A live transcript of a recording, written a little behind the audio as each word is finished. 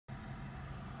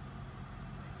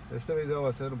Este video va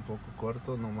a ser un poco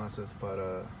corto, nomás es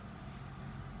para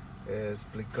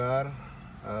explicar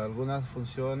algunas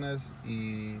funciones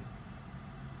y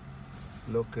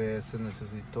lo que se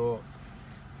necesitó.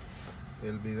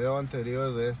 El video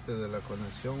anterior de la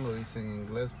conexión lo hice en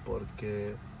inglés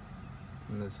porque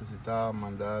necesitaba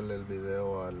mandarle el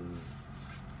video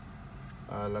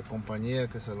a la compañía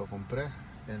que se lo compré.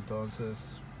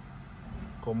 Entonces,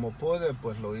 como pude,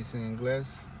 pues lo hice en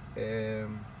inglés.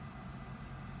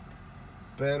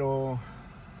 Pero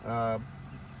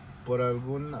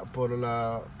por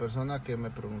la persona que me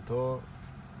preguntó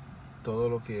todo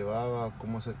lo que llevaba,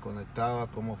 cómo se conectaba,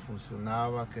 cómo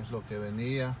funcionaba, qué es lo que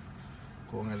venía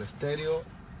con el estéreo,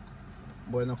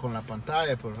 bueno, con la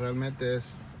pantalla, pues realmente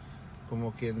es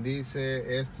como quien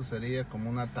dice, esto sería como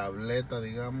una tableta,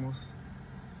 digamos,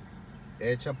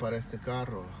 hecha para este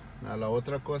carro. La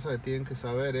otra cosa que tienen que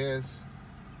saber es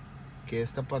que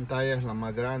esta pantalla es la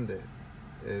más grande,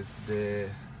 es de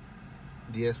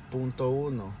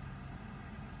 10.1,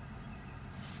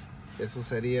 eso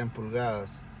sería en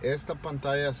pulgadas. Esta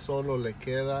pantalla solo le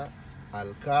queda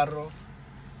al carro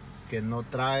que no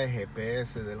trae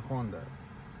GPS del Honda.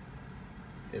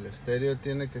 El estéreo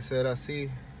tiene que ser así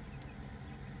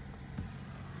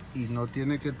y no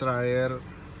tiene que traer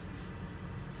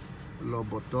los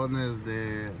botones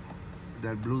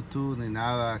del Bluetooth ni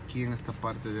nada aquí en esta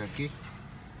parte de aquí.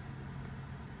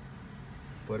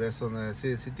 Por eso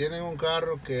necesito, si tienen un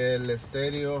carro que el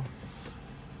estéreo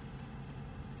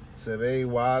se ve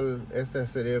igual, este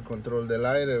sería el control del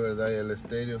aire, ¿verdad? Y el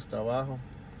estéreo está abajo.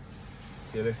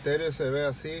 Si el estéreo se ve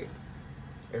así,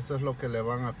 eso es lo que le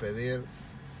van a pedir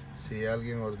si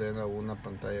alguien ordena una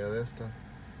pantalla de esta.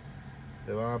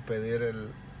 Le van a pedir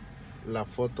la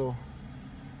foto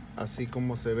así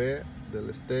como se ve del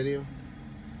estéreo.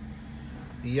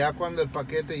 Y ya cuando el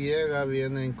paquete llega,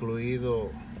 viene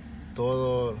incluido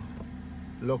todo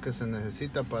lo que se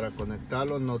necesita para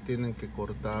conectarlo. No tienen que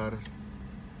cortar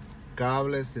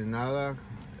cables ni nada.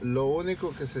 Lo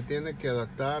único que se tiene que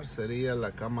adaptar sería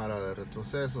la cámara de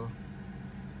retroceso.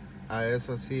 A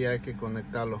esa sí hay que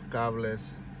conectar los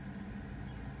cables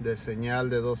de señal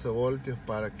de 12 voltios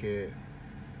para que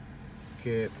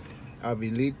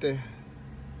habilite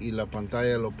y la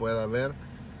pantalla lo pueda ver.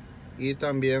 Y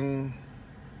también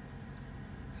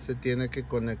se tiene que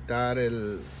conectar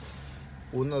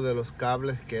uno de los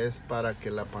cables que es para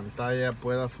que la pantalla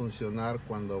pueda funcionar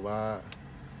cuando va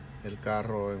el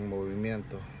carro en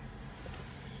movimiento.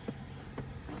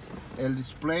 El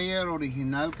displayer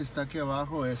original que está aquí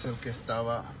abajo es el que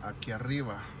estaba aquí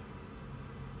arriba.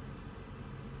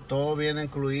 Todo viene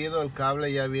incluido, el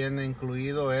cable ya viene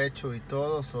incluido, hecho y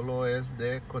todo, solo es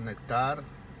de conectar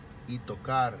y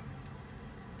tocar.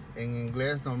 En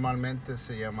inglés normalmente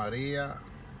se llamaría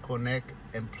Connect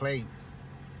and Play.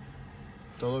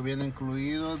 Todo viene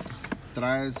incluido,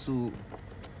 trae su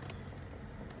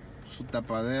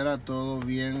tapadera, todo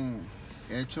bien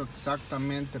hecho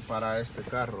exactamente para este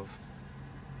carro.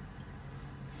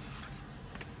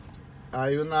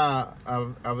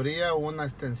 Habría una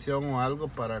extensión o algo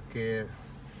para que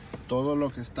todo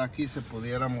lo que está aquí se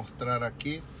pudiera mostrar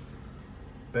aquí,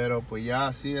 pero pues ya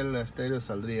así el estéreo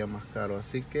saldría más caro.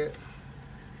 Así que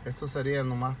esto sería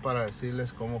nomás para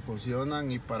decirles cómo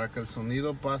funcionan, y para que el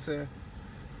sonido pase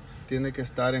tiene que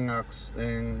estar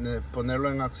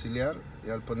ponerlo en auxiliar, y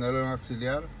al ponerlo en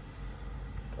auxiliar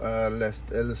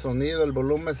el sonido, el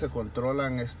volumen se controla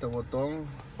en este botón,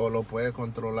 o lo puede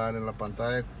controlar en la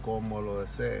pantalla como lo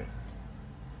desee.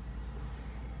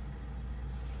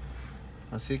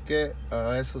 Así que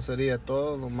eso sería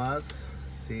todo nomás.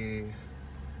 Si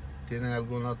tienen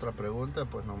alguna otra pregunta,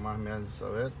 pues nomás me hacen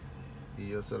saber y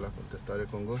yo se las contestaré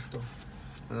con gusto.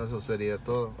 Bueno, eso sería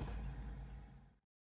todo.